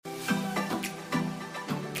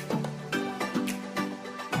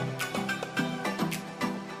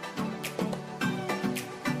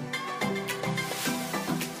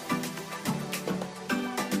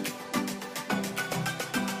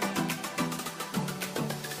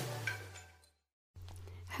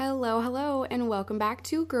Hello, and welcome back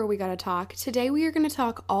to Girl We Gotta Talk. Today we are going to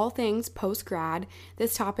talk all things post-grad.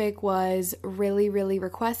 This topic was really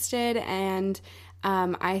requested, and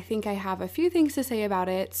I think I have a few things to say about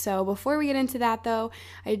it. So before we get into that though,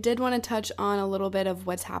 I did want to touch on a little bit of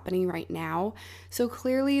what's happening right now. So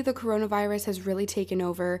clearly the coronavirus has really taken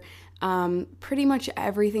over. Pretty much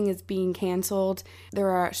everything is being canceled. There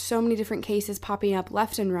are so many different cases popping up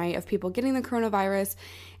left and right of people getting the coronavirus,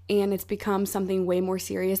 and it's become something way more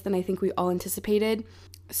serious than I think we all anticipated.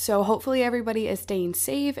 So hopefully everybody is staying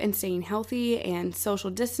safe and staying healthy and social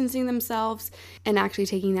distancing themselves and actually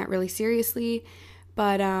taking that really seriously.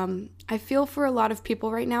 But I feel for a lot of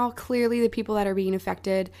people right now, clearly the people that are being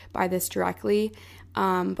affected by this directly,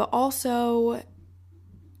 but also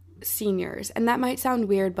seniors. And that might sound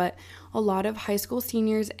weird, but a lot of high school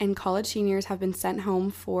seniors and college seniors have been sent home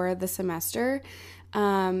for the semester.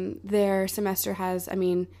 Their semester has,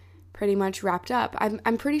 pretty much wrapped up.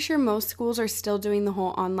 I'm pretty sure most schools are still doing the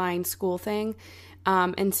whole online school thing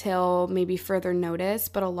until maybe further notice,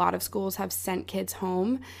 but a lot of schools have sent kids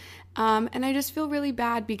home. And I just feel really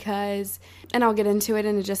bad because, and I'll get into it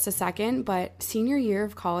in just a second, but senior year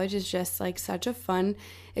of college is just like such a fun,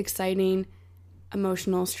 exciting,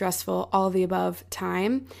 emotional, stressful, all of the above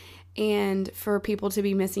time. And for people to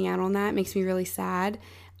be missing out on that makes me really sad.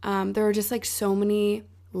 There are just like so many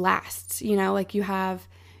lasts, like you have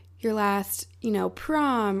your last,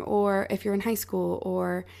 prom, or if you're in high school,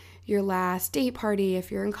 or your last date party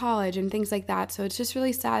if you're in college and things like that. So it's just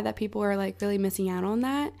really sad that people are like really missing out on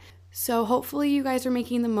that. So hopefully you guys are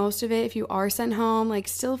making the most of it. If you are sent home, like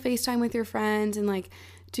still FaceTime with your friends and like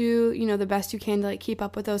do, the best you can to like keep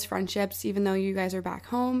up with those friendships, even though you guys are back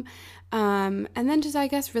home. And then just, I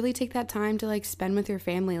guess, really take that time to like spend with your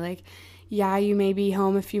family. Like, yeah, you may be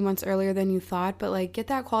home a few months earlier than you thought, but like get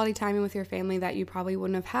that quality time in with your family that you probably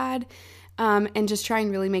wouldn't have had. And just try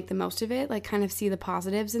and really make the most of it, like kind of see the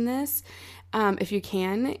positives in this, if you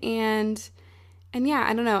can. And yeah,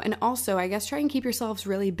 I don't know. And also, I guess try and keep yourselves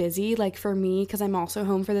really busy. Like for me, because I'm also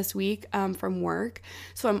home for this week from work.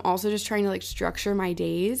 So I'm also just trying to like structure my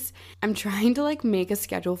days. I'm trying to like make a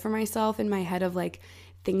schedule for myself in my head of like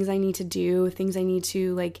things I need to do, things I need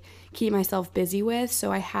to like keep myself busy with. So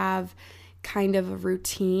I have kind of a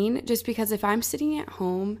routine, just because if I'm sitting at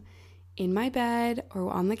home in my bed or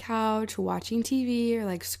on the couch watching TV or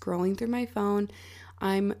like scrolling through my phone,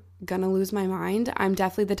 I'm gonna lose my mind. I'm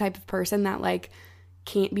definitely the type of person that like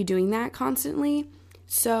can't be doing that constantly.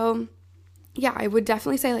 So yeah, I would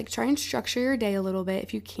definitely say like try and structure your day a little bit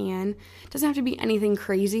if you can. It doesn't have to be anything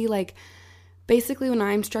crazy. Like basically when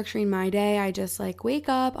I'm structuring my day, I just like wake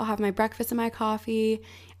up, I'll have my breakfast and my coffee,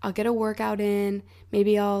 I'll get a workout in,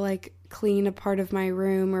 maybe I'll like clean a part of my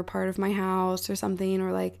room or part of my house or something,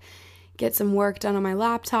 or like get some work done on my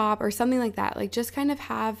laptop or something like that. Like just kind of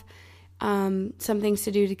have some things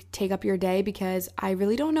to do to take up your day, because I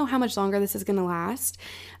really don't know how much longer this is going to last.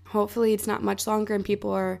 Hopefully it's not much longer and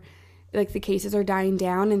people are like the cases are dying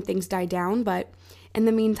down and things die down. But in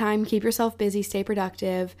the meantime, keep yourself busy, stay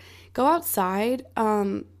productive, go outside.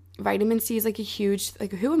 Vitamin C is like a huge,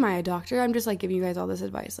 like, who am I, a doctor? I'm just like giving you guys all this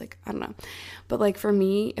advice. Like, I don't know. But like for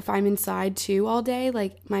me, if I'm inside too all day,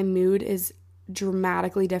 like my mood is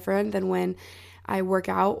dramatically different than when I work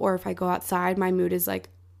out, or if I go outside, my mood is like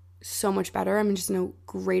so much better. I'm just in a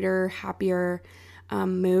greater, happier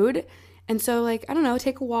mood. And so like, I don't know,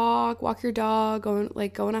 take a walk your dog, go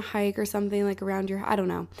on a hike or something like around your, I don't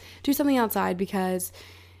know, do something outside, because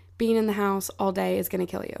being in the house all day is going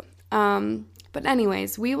to kill you. But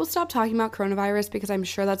anyways, we will stop talking about coronavirus because I'm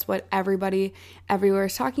sure that's what everybody everywhere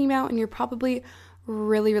is talking about, and you're probably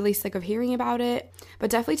really sick of hearing about it.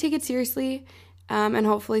 But definitely take it seriously, and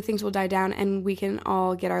hopefully things will die down and we can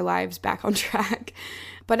all get our lives back on track.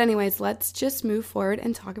 But anyways, let's just move forward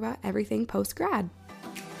and talk about everything post-grad.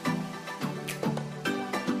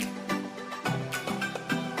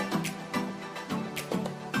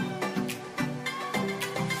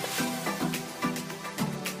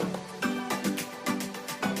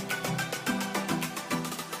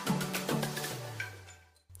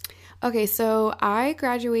 Okay, so I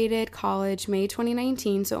graduated college May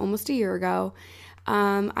 2019, so almost a year ago.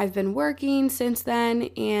 I've been working since then,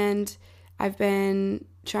 and I've been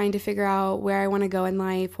trying to figure out where I want to go in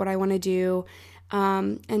life, what I want to do.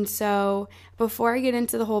 And so before I get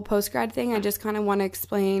into the whole post-grad thing, I just kind of want to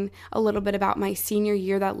explain a little bit about my senior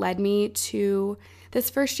year that led me to this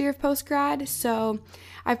first year of post-grad. So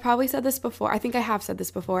I've probably said this before. I think I have said this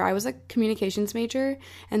before. I was a communications major,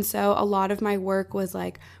 and so a lot of my work was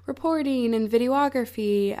like reporting and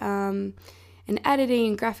videography, and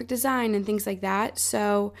editing, graphic design, and things like that.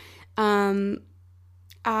 So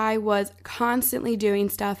I was constantly doing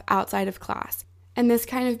stuff outside of class. And this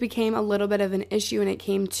kind of became a little bit of an issue when it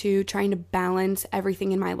came to trying to balance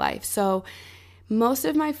everything in my life. So most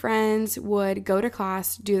of my friends would go to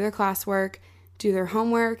class, do their classwork, do their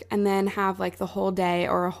homework, and then have like the whole day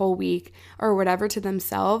or a whole week or whatever to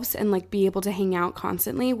themselves and like be able to hang out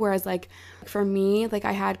constantly. Whereas like for me, like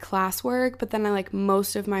I had classwork, but then I like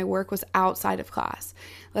most of my work was outside of class.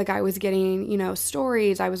 Like I was getting,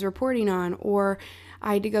 stories I was reporting on, or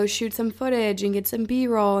I had to go shoot some footage and get some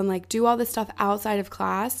B-roll and like do all this stuff outside of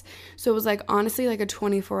class. So it was like honestly like a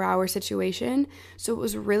 24-hour situation. So it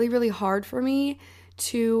was really, really hard for me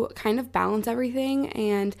to kind of balance everything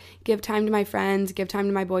and give time to my friends, give time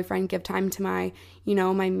to my boyfriend, give time to my,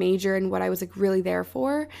 my major and what I was like really there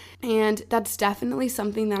for. And that's definitely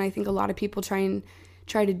something that I think a lot of people try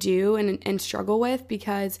to do and struggle with,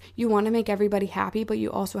 because you want to make everybody happy, but you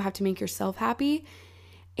also have to make yourself happy.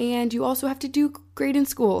 And you also have to do great in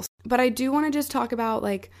school. But I do want to just talk about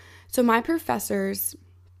so my professors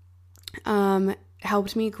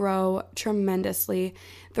helped me grow tremendously.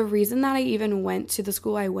 The reason that I even went to the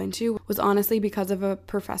school I went to was honestly because of a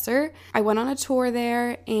professor. I went on a tour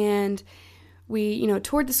there and we,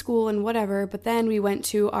 toured the school and whatever, but then we went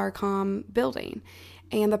to our comm building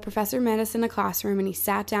and the professor met us in a classroom and he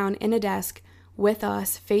sat down in a desk with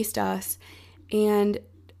us, faced us, and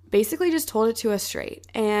basically just told it to us straight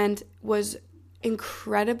and was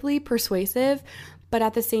incredibly persuasive. But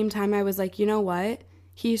at the same time, I was like, you know what?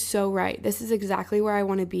 He's so right. This is exactly where I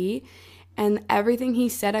want to be. And everything he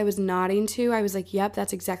said, I was nodding to. I was like, yep,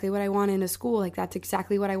 that's exactly what I want in a school. Like, that's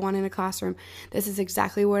exactly what I want in a classroom. This is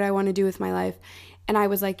exactly what I want to do with my life. And I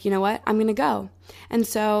was like, you know what? I'm going to go. And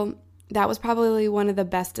so that was probably one of the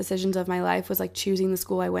best decisions of my life, was like choosing the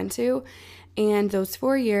school I went to. And those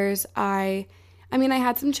 4 years, I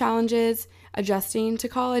had some challenges adjusting to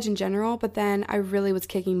college in general, but then I really was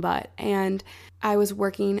kicking butt and I was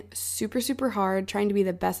working super, super hard, trying to be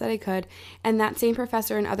the best that I could. And that same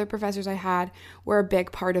professor and other professors I had were a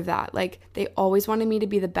big part of that. Like, they always wanted me to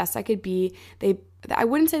be the best I could be. I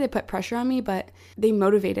wouldn't say they put pressure on me, but they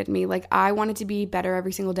motivated me. Like, I wanted to be better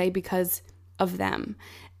every single day because of them.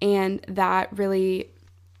 And that really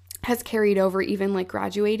has carried over even like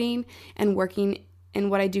graduating and working in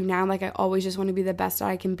what I do now. Like, I always just want to be the best that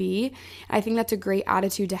I can be. I think that's a great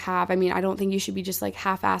attitude to have. I don't think you should be just like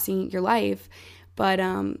half-assing your life, but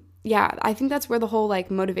yeah, I think that's where the whole like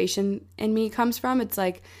motivation in me comes from. It's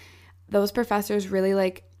like those professors really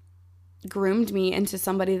like groomed me into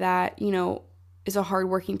somebody that, is a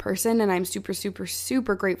hardworking person, and I'm super, super,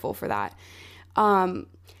 super grateful for that.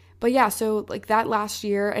 But yeah, so like that last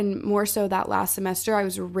year and more so that last semester, I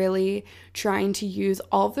was really trying to use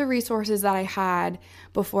all of the resources that I had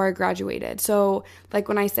before I graduated. So like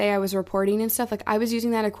when I say I was reporting and stuff, like I was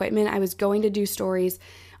using that equipment. I was going to do stories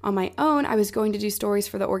on my own. I was going to do stories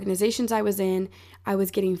for the organizations I was in. I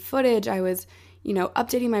was getting footage. I was,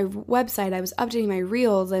 updating my website. I was updating my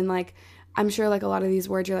reels. And like, I'm sure like a lot of these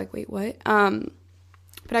words you're like, wait, what?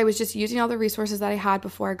 But I was just using all the resources that I had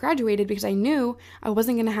before I graduated because I knew I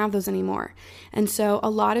wasn't going to have those anymore. And so a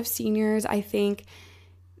lot of seniors, I think,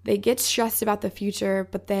 they get stressed about the future,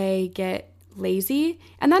 but they get lazy.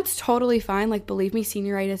 And that's totally fine. Like, believe me,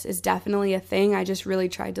 senioritis is definitely a thing. I just really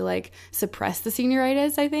tried to like suppress the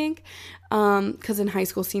senioritis, I think, because in high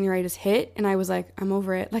school senioritis hit and I was like, I'm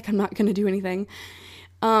over it. Like, I'm not going to do anything.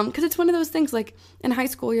 Because it's one of those things, like in high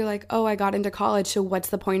school, you're like, oh, I got into college, so what's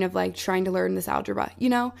the point of like trying to learn this algebra,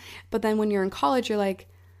 But then when you're in college, you're like,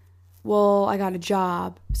 well, I got a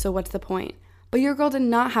job, so what's the point? But your girl did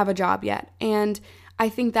not have a job yet. And I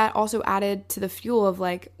think that also added to the fuel of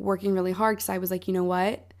like working really hard, because I was like, you know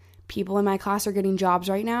what? People in my class are getting jobs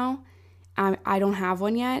right now. I don't have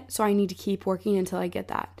one yet, so I need to keep working until I get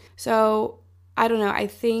that. So I don't know. I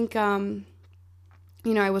think, I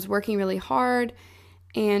was working really hard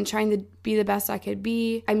and trying to be the best I could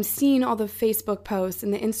be. I'm seeing all the Facebook posts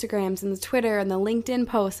and the Instagrams and the Twitter and the LinkedIn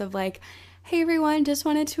posts of like, hey everyone, just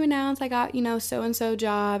wanted to announce I got, so-and-so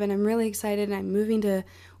job and I'm really excited and I'm moving to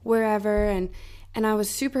wherever. And I was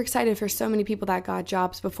super excited for so many people that got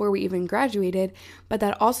jobs before we even graduated. But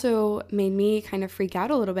that also made me kind of freak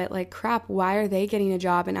out a little bit, like, crap, why are they getting a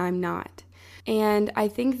job and I'm not? And I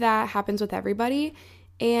think that happens with everybody.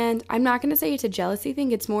 And I'm not going to say it's a jealousy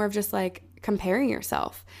thing. It's more of just like comparing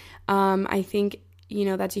yourself. I think,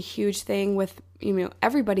 that's a huge thing with,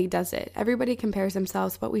 everybody does it. Everybody compares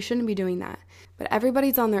themselves, but we shouldn't be doing that. But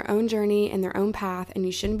everybody's on their own journey and their own path, and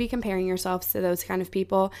you shouldn't be comparing yourselves to those kind of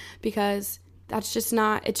people, because it's just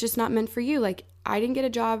not meant for you. Like, I didn't get a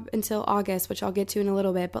job until August, which I'll get to in a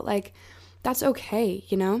little bit, but like, that's okay,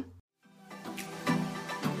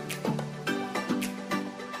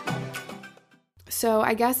 So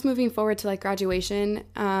I guess moving forward to like graduation,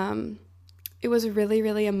 it was really,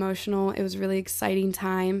 really emotional. It was a really exciting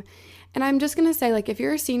time. And I'm just going to say, like, if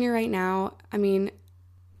you're a senior right now, I mean,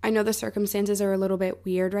 I know the circumstances are a little bit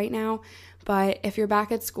weird right now, but if you're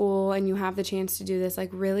back at school and you have the chance to do this,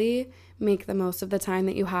 like, really make the most of the time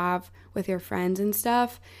that you have with your friends and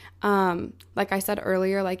stuff. Like I said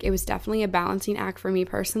earlier, like, it was definitely a balancing act for me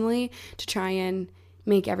personally to try and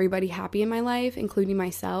make everybody happy in my life, including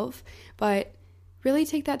myself. But really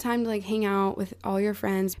take that time to like hang out with all your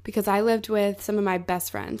friends, because I lived with some of my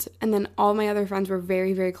best friends, and then all my other friends were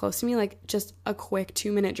very, very close to me, like just a quick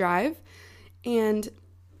 2-minute drive. And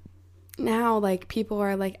now like people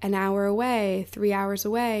are like an hour away, 3 hours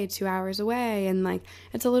away, 2 hours away, and like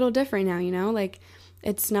it's a little different now, you know, like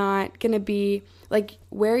it's not gonna be like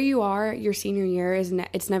where you are your senior year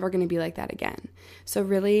it's never gonna be like that again. So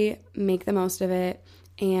really make the most of it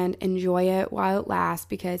and enjoy it while it lasts,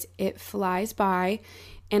 because it flies by.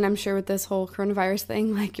 And I'm sure with this whole coronavirus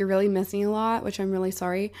thing, like you're really missing a lot, which I'm really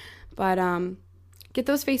sorry, but get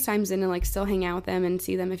those FaceTimes in and like still hang out with them and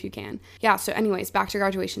see them if you can. Yeah, so anyways, back to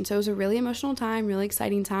graduation. So it was a really emotional time, really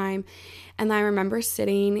exciting time. And I remember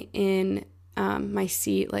sitting in my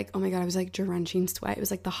seat, like, oh my God, I was like drenching sweat. It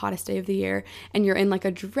was like the hottest day of the year. And you're in like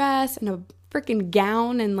a dress and a freaking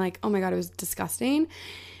gown and like, oh my God, it was disgusting.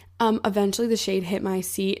 Eventually the shade hit my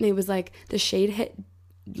seat, and it was like the shade hit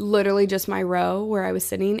literally just my row where I was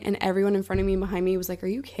sitting, and everyone in front of me and behind me was like, are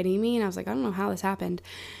you kidding me? And I was like, I don't know how this happened.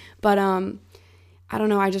 But I don't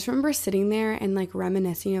know. I just remember sitting there and like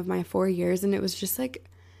reminiscing of my 4 years, and it was just like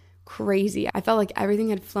crazy. I felt like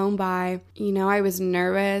everything had flown by. You know, I was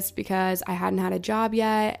nervous because I hadn't had a job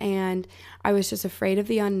yet, and I was just afraid of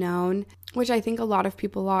the unknown, which I think a lot of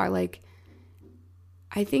people are. Like,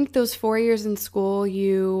 I think those 4 years in school,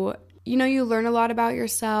 you learn a lot about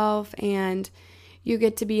yourself, and you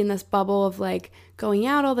get to be in this bubble of like going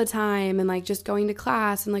out all the time and like just going to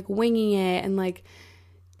class and like winging it, and like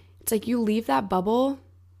it's like you leave that bubble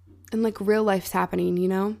and like real life's happening, you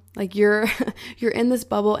know? Like you're in this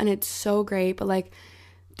bubble and it's so great, but like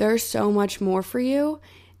there's so much more for you.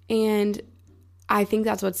 And I think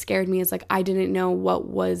that's what scared me, is like I didn't know what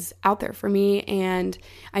was out there for me, and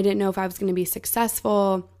I didn't know if I was going to be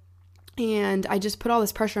successful, and I just put all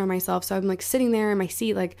this pressure on myself. So I'm like sitting there in my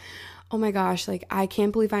seat like, oh my gosh, like I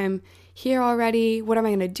can't believe I'm here already. What am I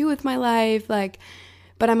going to do with my life? Like,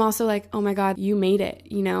 but I'm also like, oh my God, you made it,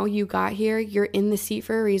 you know, you got here, you're in the seat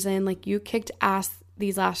for a reason. Like you kicked ass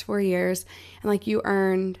these last 4 years, and like you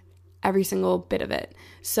earned every single bit of it.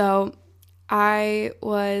 So I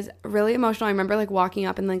was really emotional. I remember like walking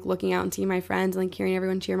up and like looking out and seeing my friends and like hearing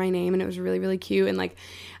everyone cheer my name, and it was really, really cute. And like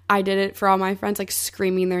I did it for all my friends, like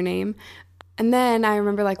screaming their name. And then I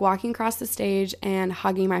remember like walking across the stage and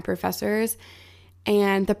hugging my professors.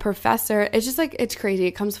 And the professor, it's just like, it's crazy.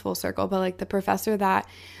 It comes full circle. But like the professor that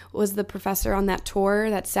was the professor on that tour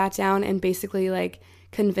that sat down and basically like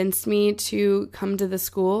convinced me to come to the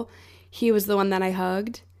school, he was the one that I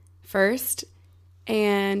hugged first.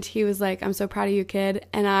 And he was like, I'm so proud of you, kid.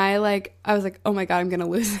 And I was like, oh my God, I'm going to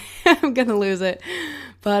lose it. I'm going to lose it.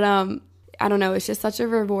 But I don't know. It's just such a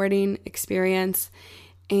rewarding experience.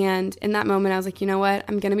 And in that moment, I was like, you know what?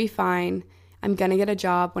 I'm going to be fine. I'm going to get a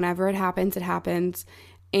job. Whenever it happens, it happens.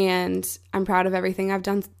 And I'm proud of everything I've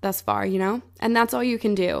done thus far, you know? And that's all you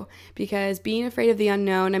can do, because being afraid of the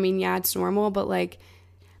unknown, I mean, yeah, it's normal, but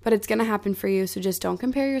it's going to happen for you. So just don't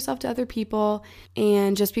compare yourself to other people,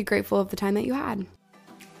 and just be grateful of the time that you had.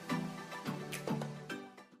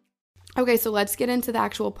 Okay, so let's get into the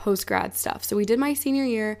actual post-grad stuff. So we did my senior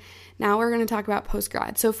year. Now we're going to talk about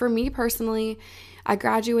post-grad. So for me personally, I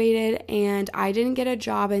graduated and I didn't get a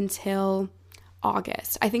job until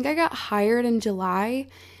August. I think I got hired in July,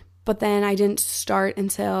 but then I didn't start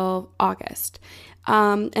until August.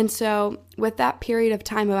 And so with that period of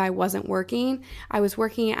time that I wasn't working, I was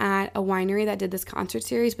working at a winery that did this concert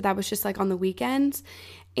series, but that was just like on the weekends.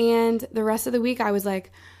 And the rest of the week I was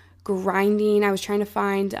like grinding. I was trying to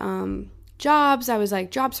find jobs. I was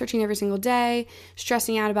like job searching every single day,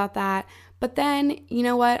 stressing out about that. But then, you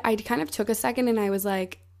know what? I kind of took a second and I was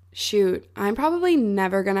like, shoot, I'm probably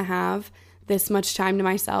never going to have this much time to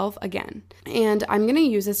myself again. And I'm going to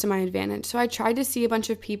use this to my advantage. So I tried to see a bunch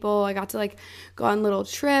of people. I got to like go on little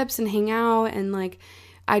trips and hang out, and like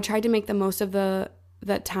I tried to make the most of the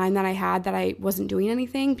time that I had that I wasn't doing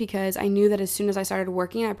anything, because I knew that as soon as I started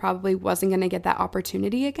working, I probably wasn't going to get that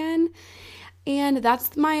opportunity again. And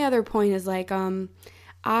that's my other point, is like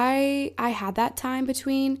I had that time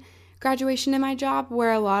between graduation and my job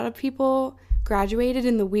where a lot of people graduated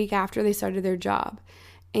in the week after they started their job.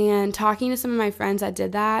 And talking to some of my friends that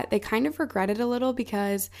did that, they kind of regret it a little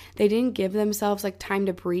because they didn't give themselves like time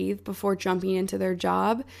to breathe before jumping into their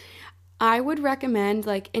job. I would recommend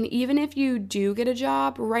like, and even if you do get a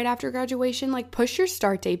job right after graduation, like push your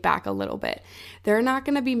start date back a little bit. They're not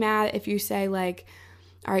going to be mad if you say like,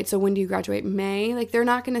 all right, so when do you graduate? May? Like they're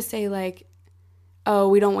not going to say like, oh,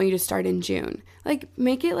 we don't want you to start in June. Like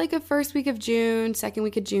make it like a first week of June, second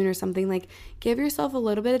week of June or something. Like give yourself a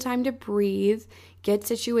little bit of time to breathe, get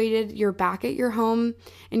situated. You're back at your home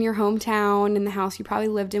in your hometown, in the house you probably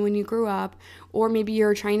lived in when you grew up, or maybe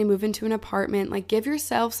you're trying to move into an apartment. Like give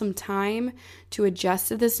yourself some time to adjust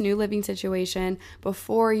to this new living situation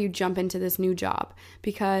before you jump into this new job,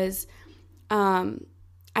 because I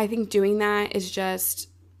think doing that is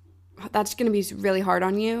that's going to be really hard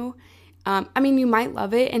on you. I mean, you might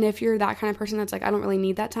love it, and if you're that kind of person that's like, I don't really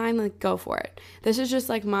need that time, like, go for it. This is just,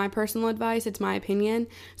 like, my personal advice. It's my opinion.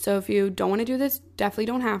 So if you don't want to do this, definitely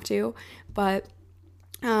don't have to. But,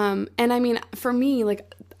 and I mean, for me,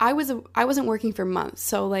 like, I wasn't working for months,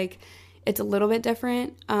 so, like, it's a little bit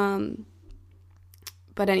different.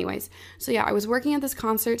 But anyways, so yeah, I was working at this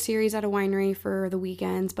concert series at a winery for the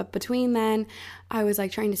weekends, but between then, I was,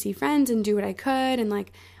 like, trying to see friends and do what I could, and,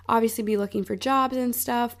 like, obviously be looking for jobs and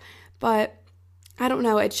stuff. But I don't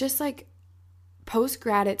know, it's just like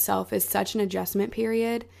post-grad itself is such an adjustment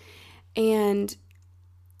period, and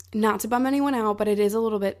not to bum anyone out, but it is a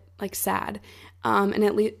little bit like sad. And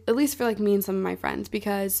at least for like me and some of my friends,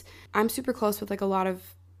 because I'm super close with like a lot of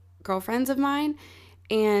girlfriends of mine,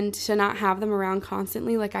 and to not have them around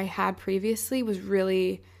constantly like I had previously was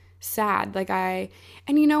really sad. And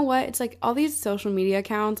you know what? It's like all these social media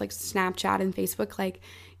accounts like Snapchat and Facebook, like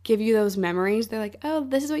give you those memories. They're like, oh,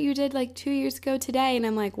 this is what you did like 2 years ago today. And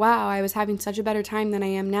I'm like, wow, I was having such a better time than I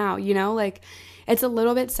am now. You know, like it's a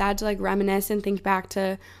little bit sad to like reminisce and think back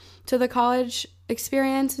to the college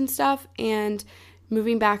experience and stuff, and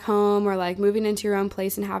moving back home or like moving into your own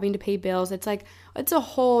place and having to pay bills. It's like, it's a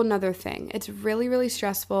whole nother thing. It's really, really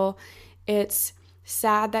stressful. It's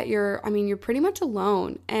sad that you're pretty much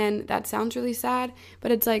alone, and that sounds really sad,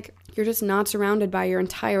 but it's like you're just not surrounded by your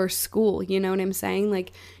entire school, you know what I'm saying?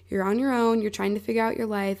 Like you're on your own, you're trying to figure out your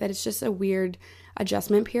life, and it's just a weird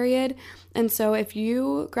adjustment period. And so if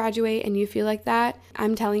you graduate and you feel like that,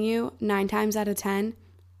 I'm telling you, 9 times out of 10,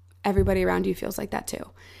 everybody around you feels like that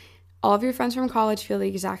too. All of your friends from college feel the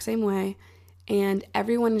exact same way, and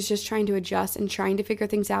everyone is just trying to adjust and trying to figure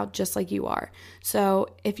things out just like you are.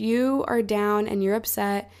 So if you are down and you're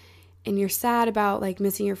upset and you're sad about like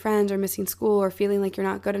missing your friends or missing school or feeling like you're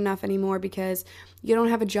not good enough anymore because you don't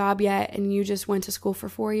have a job yet and you just went to school for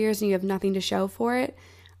 4 years and you have nothing to show for it,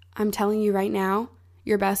 I'm telling you right now,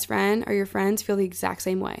 your best friend or your friends feel the exact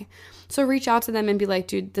same way. So reach out to them and be like,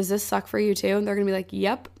 dude, does this suck for you too? And they're going to be like,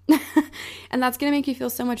 yep. And that's going to make you feel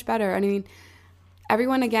so much better. I mean,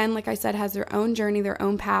 everyone, again, like I said, has their own journey, their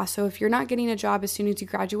own path. So if you're not getting a job as soon as you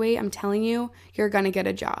graduate, I'm telling you, you're going to get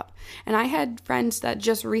a job. And I had friends that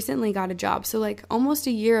just recently got a job. So like almost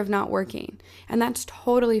a year of not working. And that's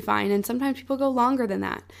totally fine. And sometimes people go longer than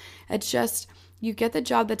that. It's just, you get the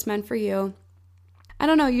job that's meant for you. I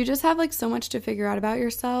don't know, you just have like so much to figure out about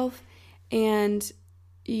yourself, and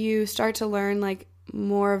you start to learn like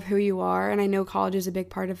more of who you are. And I know college is a big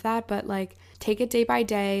part of that, but like take it day by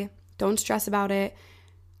day. Don't stress about it.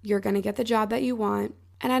 You're going to get the job that you want.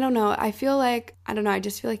 And I don't know, I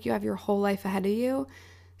just feel like you have your whole life ahead of you.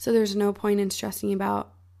 So there's no point in stressing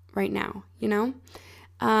about right now, you know?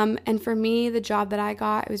 And for me, the job that I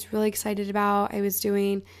got, I was really excited about. I was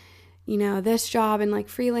doing, you know, this job and like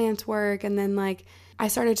freelance work. And then like I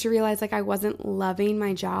started to realize like I wasn't loving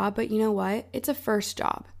my job, but you know what? It's a first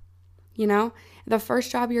job, you know? The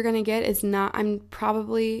first job you're going to get is not, I'm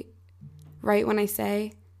probably right when I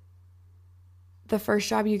say the first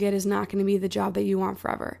job you get is not going to be the job that you want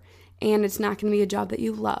forever. And it's not going to be a job that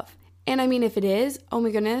you love. And I mean, if it is, oh my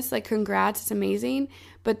goodness, like congrats, it's amazing.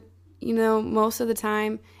 But you know, most of the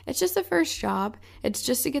time, it's just the first job. It's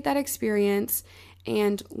just to get that experience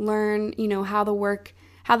and learn, you know, how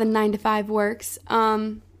the 9 to 5 works.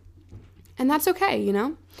 And that's okay, you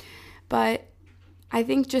know? But I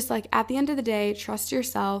think just like at the end of the day, trust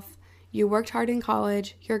yourself. You worked hard in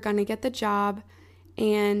college. You're going to get the job.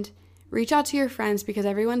 And reach out to your friends, because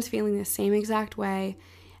everyone's feeling the same exact way.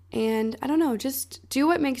 And I don't know, just do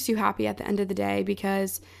what makes you happy at the end of the day,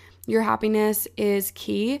 because your happiness is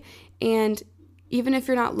key. And even if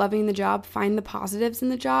you're not loving the job, find the positives in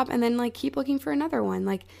the job and then like keep looking for another one.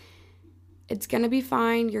 Like it's going to be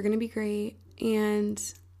fine. You're going to be great. And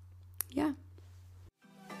yeah.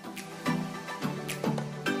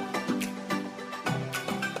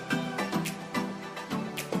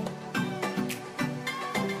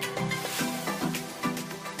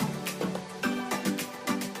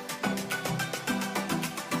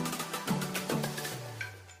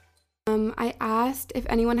 I asked if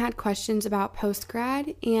anyone had questions about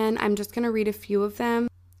post-grad, and I'm just going to read a few of them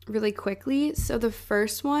really quickly. So the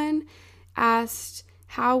first one asked,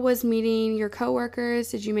 how was meeting your coworkers?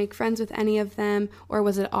 Did you make friends with any of them, or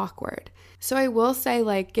was it awkward? So I will say,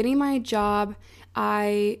 like, getting my job,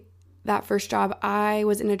 that first job, I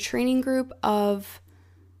was in a training group of,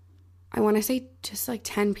 I want to say just like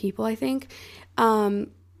 10 people, I think.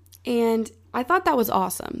 And I thought that was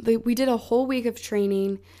awesome. We did a whole week of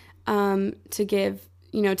training to give,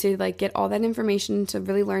 to like get all that information to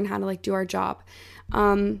really learn how to like do our job.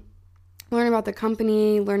 Learn about the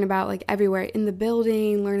company, learn about like everywhere in the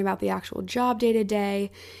building, learn about the actual job day to day.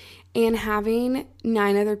 And having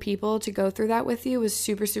 9 other people to go through that with you was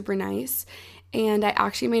super, super nice. And I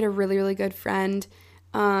actually made a really, really good friend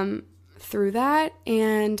through that.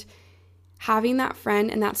 And having that friend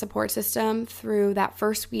and that support system through that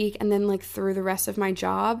first week and then like through the rest of my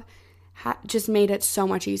job just made it so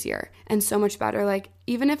much easier and so much better. Like,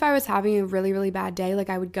 even if I was having a really, really bad day, like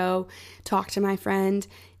I would go talk to my friend,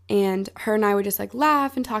 and her and I would just like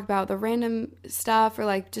laugh and talk about the random stuff or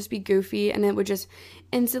like just be goofy, and it would just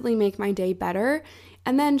instantly make my day better.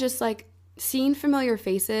 And then just like seeing familiar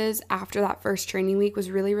faces after that first training week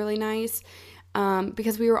was really, really nice,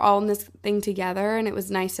 because we were all in this thing together, and it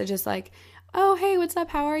was nice to just like, oh, hey, what's up?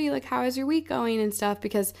 How are you? Like, how is your week going and stuff?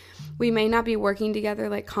 Because we may not be working together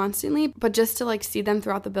like constantly, but just to like see them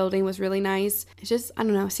throughout the building was really nice. It's just, I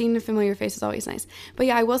don't know, seeing a familiar face is always nice. But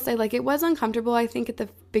yeah, I will say, like, it was uncomfortable. I think at the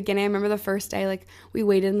beginning, I remember the first day, like we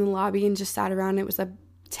waited in the lobby and just sat around. It was like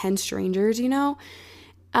 10 strangers,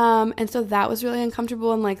 and so that was really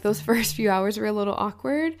uncomfortable, and like those first few hours were a little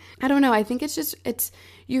awkward. I don't know. I think it's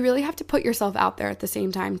you really have to put yourself out there at the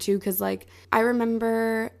same time too, because like I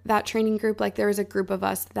remember that training group, like there was a group of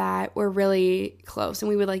us that were really close, and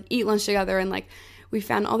we would like eat lunch together, and like we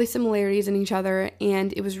found all these similarities in each other,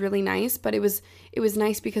 and it was really nice. But it was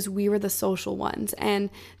nice because we were the social ones, and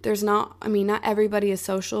not everybody is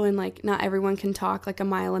social, and like not everyone can talk like a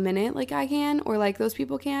mile a minute like I can, or like those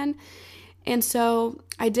people can. And so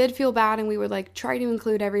I did feel bad, and we would like try to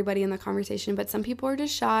include everybody in the conversation, but some people are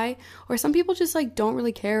just shy, or some people just like don't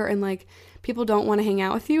really care, and like people don't want to hang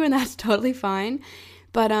out with you, and that's totally fine.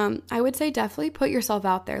 But I would say definitely put yourself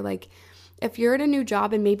out there. Like, if you're at a new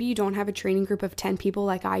job and maybe you don't have a training group of 10 people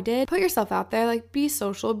like I did, put yourself out there. Like, be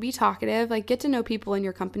social, be talkative, like get to know people in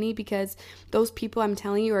your company, because those people, I'm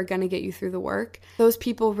telling you, are going to get you through the work. Those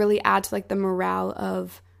people really add to like the morale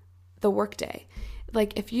of the workday.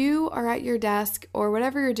 Like, if you are at your desk or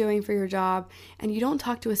whatever you're doing for your job and you don't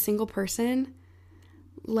talk to a single person,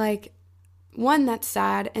 like, one, that's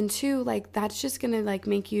sad, and two, like, that's just gonna like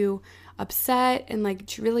make you upset and like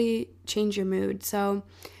really change your mood. So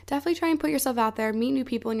definitely try and put yourself out there, meet new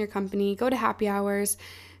people in your company, go to happy hours,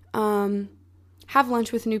 have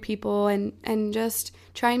lunch with new people, and just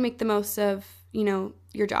try and make the most of,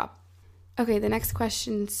 your job. Okay, the next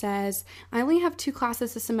question says, I only have 2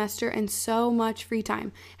 classes this semester and so much free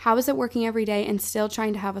time. How is it working every day and still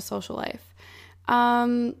trying to have a social life?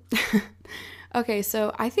 Okay,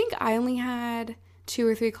 so I think I only had 2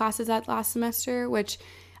 or 3 classes that last semester, which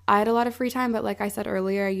I had a lot of free time, but like I said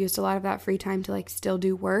earlier, I used a lot of that free time to like still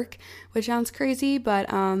do work, which sounds crazy, but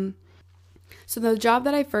so the job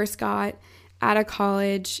that I first got out of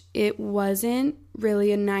college, it wasn't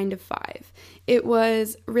really a 9 to 5. It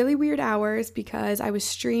was really weird hours because I was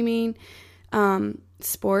streaming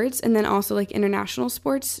sports and then also like international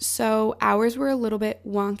sports. So hours were a little bit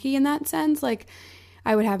wonky in that sense. Like,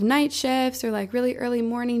 I would have night shifts or like really early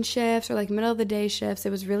morning shifts or like middle of the day shifts. It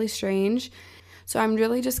was really strange. So I'm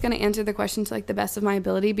really just going to answer the question to like the best of my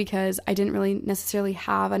ability, because I didn't really necessarily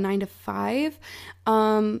have a 9 to 5.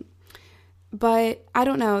 But I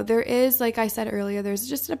don't know. There is, like I said earlier, there's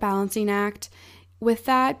just a balancing act with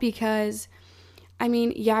that, because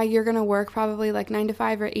yeah, you're going to work probably like 9 to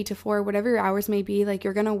 5 or 8 to 4, whatever your hours may be. Like,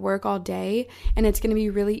 you're going to work all day, and it's going to be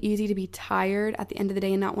really easy to be tired at the end of the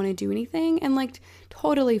day and not want to do anything, and like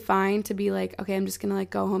totally fine to be like, okay, I'm just going to like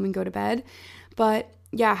go home and go to bed. But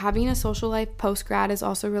yeah, having a social life post-grad is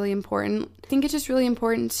also really important. I think it's just really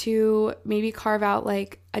important to maybe carve out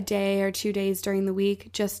like a day or 2 days during the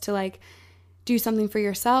week just to like do something for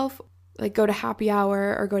yourself, like go to happy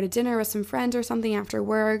hour or go to dinner with some friends or something after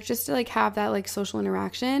work, just to like have that like social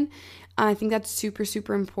interaction. I think that's super,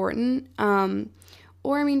 super important.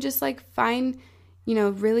 Or just like find,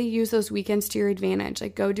 really use those weekends to your advantage.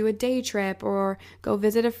 Like, go do a day trip or go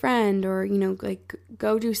visit a friend, or, like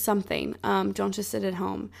go do something. Don't just sit at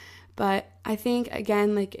home. But I think,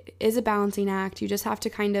 again, like, it is a balancing act. You just have to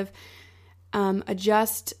kind of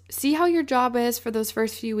adjust, see how your job is for those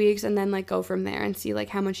first few weeks, and then like go from there and see like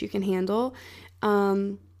how much you can handle.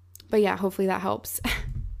 But yeah, hopefully that helps.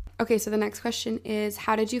 Okay, so the next question is,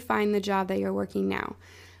 how did you find the job that you're working now?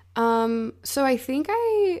 So I think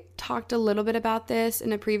I talked a little bit about this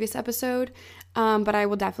in a previous episode, but I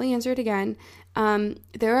will definitely answer it again.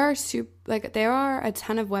 There are a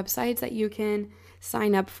ton of websites that you can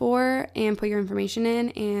sign up for and put your information in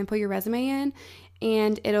and put your resume in,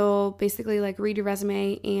 and it'll basically like read your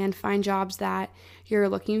resume and find jobs that you're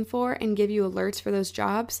looking for and give you alerts for those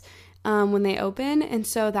jobs when they open. And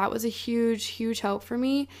so that was a huge help for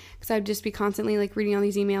me, because I'd just be constantly like reading all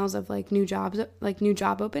these emails of like new jobs, like new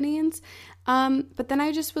job openings. But then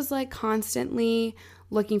I just was like constantly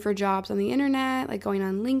looking for jobs on the internet, like going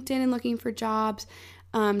on LinkedIn and looking for jobs,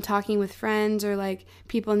 talking with friends or like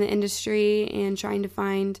people in the industry and trying to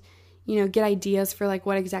find, get ideas for like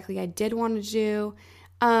what exactly I did want to do,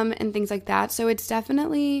 and things like that. So it's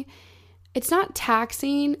not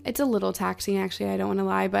taxing. It's a little taxing, actually. I don't want to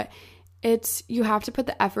lie, but you have to put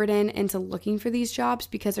the effort into looking for these jobs,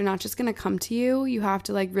 because they're not just going to come to you. You have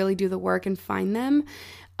to like really do the work and find them.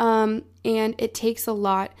 And it takes a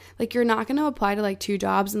lot. Like, you're not going to apply to like 2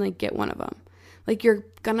 jobs and like get one of them. Like, you're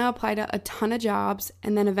going to apply to a ton of jobs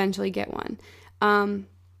and then eventually get one.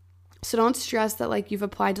 So don't stress that like you've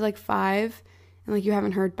applied to like 5 and like you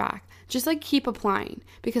haven't heard back. Just like keep applying,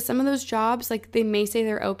 because some of those jobs, like they may say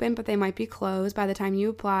they're open, but they might be closed by the time you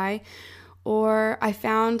apply. Or I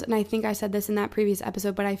found, and I think I said this in that previous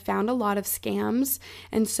episode, but I found a lot of scams.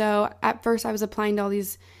 And so at first I was applying to all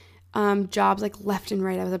these jobs like left and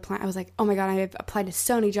right. I was like, oh my God, I've applied to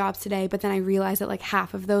so many jobs today. But then I realized that like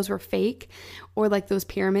half of those were fake, or like those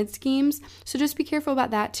pyramid schemes. So just be careful about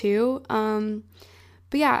that too.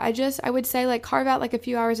 But yeah, I would say like carve out like a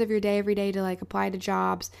few hours of your day every day to like apply to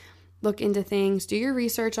jobs, look into things, do your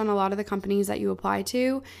research on a lot of the companies that you apply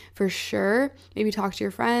to for sure. Maybe talk to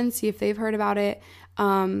your friends, see if they've heard about it.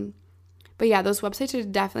 But yeah, those websites are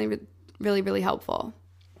definitely really, really helpful.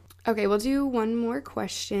 Okay, we'll do one more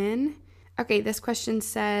question. Okay, this question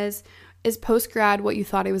says, is post-grad what you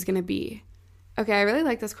thought it was going to be? Okay, I really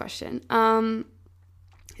like this question.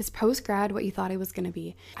 Is post-grad what you thought it was going to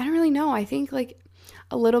be? I don't really know. I think like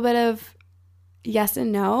a little bit of yes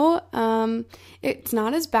and no. It's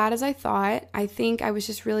not as bad as I thought. I think I was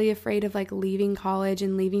just really afraid of like leaving college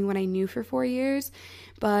and leaving what I knew for 4 years.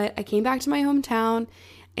 But I came back to my hometown,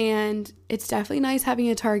 and it's definitely nice having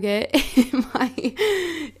a Target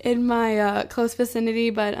in my close vicinity.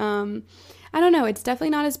 But I don't know. It's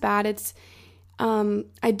definitely not as bad.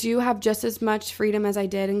 I do have just as much freedom as I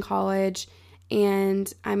did in college,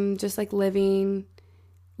 and I'm just like living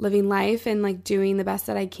life and like doing the best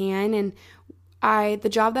that I can. And the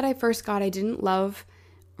job that I first got, I didn't love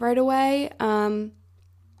right away.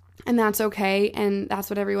 And that's okay. And that's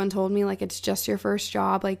what everyone told me. Like, it's just your first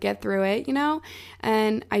job, like get through it,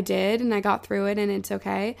 and I did, and I got through it, and it's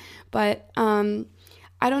okay. But,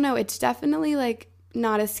 I don't know. It's definitely like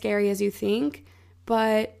not as scary as you think,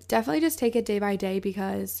 but definitely just take it day by day,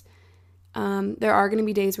 because, there are going to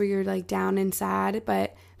be days where you're like down and sad,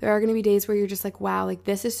 but there are going to be days where you're just like, wow, like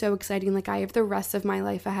this is so exciting. Like I have the rest of my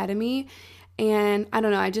life ahead of me. And I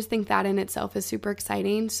don't know, I just think that in itself is super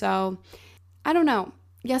exciting. So I don't know.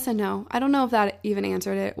 Yes and no. I don't know if that even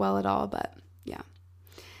answered it well at all, but yeah.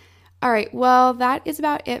 All right. Well, that is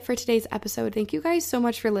about it for today's episode. Thank you guys so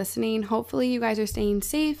much for listening. Hopefully you guys are staying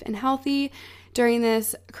safe and healthy during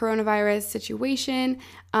this coronavirus situation.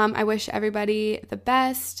 I wish everybody the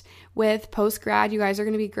best with post-grad. You guys are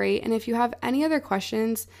going to be great. And if you have any other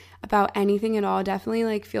questions about anything at all, definitely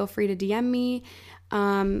like feel free to DM me.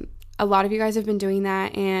 A lot of you guys have been doing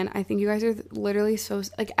that, and I think you guys are literally so,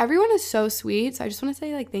 like, everyone is so sweet, so I just want to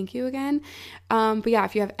say, like, thank you again. But yeah,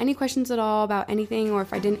 if you have any questions at all about anything, or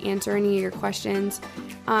if I didn't answer any of your questions,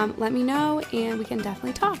 let me know, and we can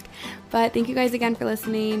definitely talk. But thank you guys again for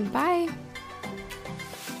listening. Bye!